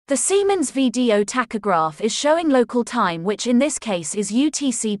The Siemens VDO tachograph is showing local time, which in this case is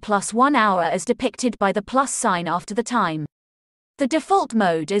UTC plus 1 hour as depicted by the plus sign after the time. The default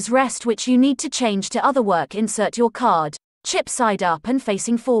mode is rest, which you need to change to other work. Insert your card, chip side up and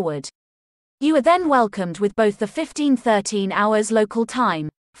facing forward. You are then welcomed with both the 15:13 hours local time,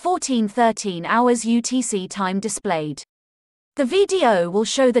 14:13 hours UTC time displayed. The VDO will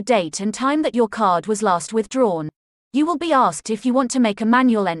show the date and time that your card was last withdrawn. You will be asked if you want to make a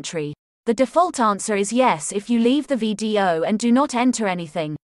manual entry. The default answer is yes. If you leave the VDO and do not enter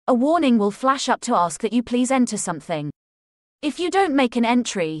anything, a warning will flash up to ask that you please enter something. If you don't make an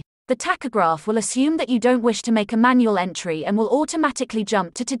entry, the tachograph will assume that you don't wish to make a manual entry and will automatically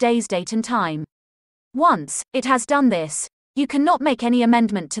jump to today's date and time. Once it has done this, you cannot make any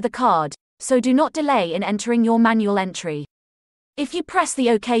amendment to the card, so do not delay in entering your manual entry. If you press the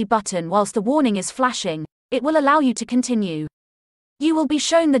OK button whilst the warning is flashing, it will allow you to continue. You will be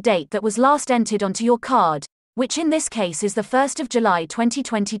shown the date that was last entered onto your card, which in this case is the 1st of July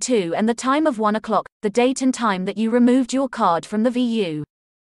 2022, and the time of 1 o'clock, the date and time that you removed your card from the VU.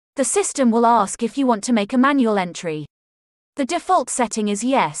 The system will ask if you want to make a manual entry. The default setting is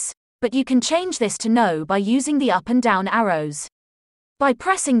yes, but you can change this to no by using the up and down arrows. By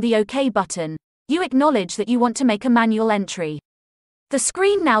pressing the OK button, you acknowledge that you want to make a manual entry. The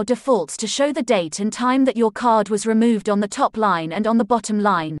screen now defaults to show the date and time that your card was removed. On the top line and on the bottom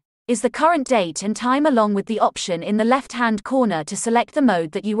line is the current date and time, along with the option in the left-hand corner to select the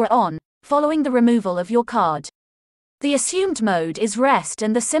mode that you were on following the removal of your card. The assumed mode is rest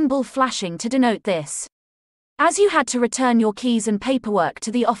and the symbol flashing to denote this. As you had to return your keys and paperwork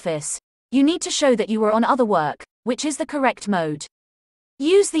to the office, you need to show that you were on other work, which is the correct mode.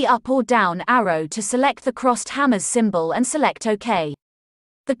 Use the up or down arrow to select the crossed hammers symbol and select OK.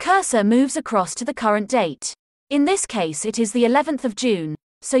 The cursor moves across to the current date. In this case it is the 11th of June,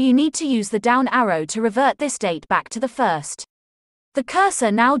 so you need to use the down arrow to revert this date back to the 1st. The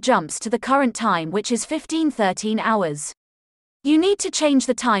cursor now jumps to the current time, which is 15:13 hours. You need to change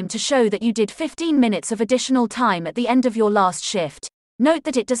the time to show that you did 15 minutes of additional time at the end of your last shift. Note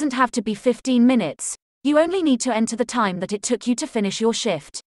that it doesn't have to be 15 minutes, you only need to enter the time that it took you to finish your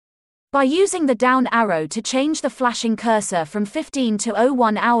shift. By using the down arrow to change the flashing cursor from 15 to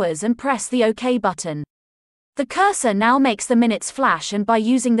 01 hours and press the OK button. The cursor now makes the minutes flash, and by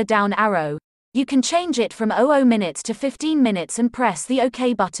using the down arrow, you can change it from 00 minutes to 15 minutes and press the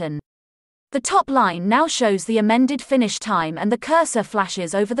OK button. The top line now shows the amended finish time and the cursor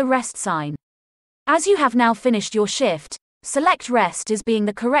flashes over the rest sign. As you have now finished your shift, select rest as being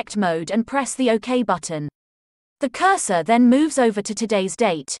the correct mode and press the OK button. The cursor then moves over to today's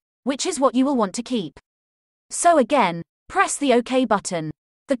date, which is what you will want to keep. So again, press the OK button.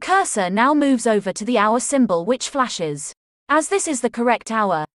 The cursor now moves over to the hour symbol, which flashes. As this is the correct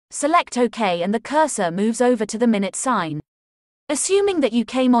hour, select OK and the cursor moves over to the minute sign. Assuming that you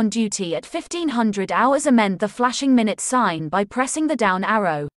came on duty at 1500 hours, amend the flashing minute sign by pressing the down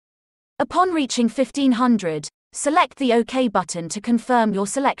arrow. Upon reaching 1500, select the OK button to confirm your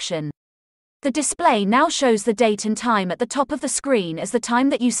selection. The display now shows the date and time at the top of the screen as the time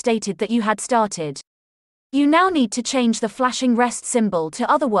that you stated that you had started. You now need to change the flashing rest symbol to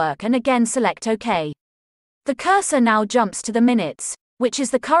other work and again select OK. The cursor now jumps to the minutes, which is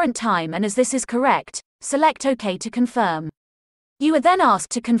the current time, and as this is correct, select OK to confirm. You are then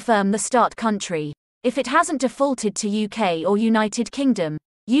asked to confirm the start country. If it hasn't defaulted to UK or United Kingdom,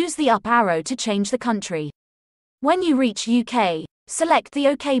 use the up arrow to change the country. When you reach UK, select the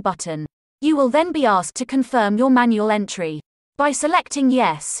OK button. You will then be asked to confirm your manual entry. By selecting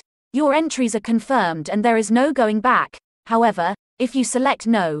yes, your entries are confirmed and there is no going back. However, if you select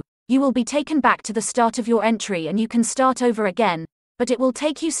no, you will be taken back to the start of your entry and you can start over again, but it will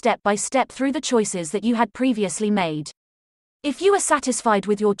take you step by step through the choices that you had previously made. If you are satisfied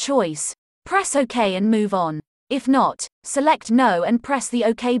with your choice, press OK and move on. If not, select no and press the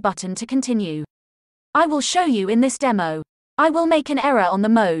OK button to continue. I will show you in this demo. I will make an error on the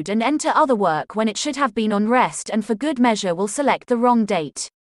mode and enter other work when it should have been on rest, and for good measure will select the wrong date.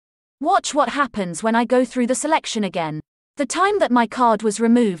 Watch what happens when I go through the selection again. The time that my card was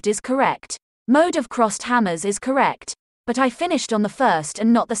removed is correct. Mode of crossed hammers is correct. But I finished on the 1st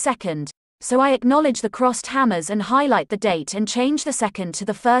and not the 2nd. So I acknowledge the crossed hammers and highlight the date and change the 2nd to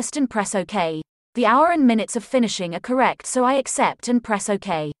the 1st and press OK. The hour and minutes of finishing are correct, so I accept and press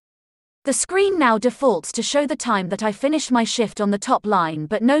OK. The screen now defaults to show the time that I finished my shift on the top line,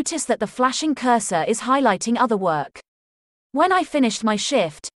 but notice that the flashing cursor is highlighting other work. When I finished my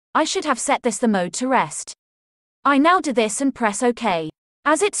shift, I should have set the mode to rest. I now do this and press OK.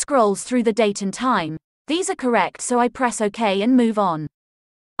 As it scrolls through the date and time, these are correct, so I press OK and move on.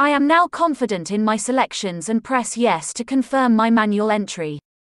 I am now confident in my selections and press Yes to confirm my manual entry.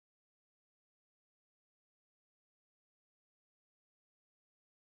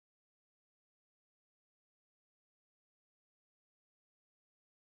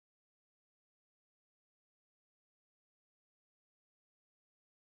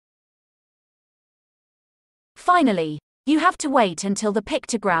 Finally, you have to wait until the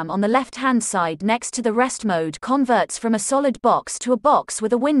pictogram on the left-hand side next to the rest mode converts from a solid box to a box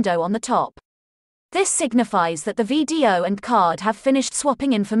with a window on the top. This signifies that the VDO and card have finished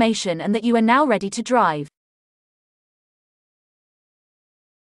swapping information and that you are now ready to drive.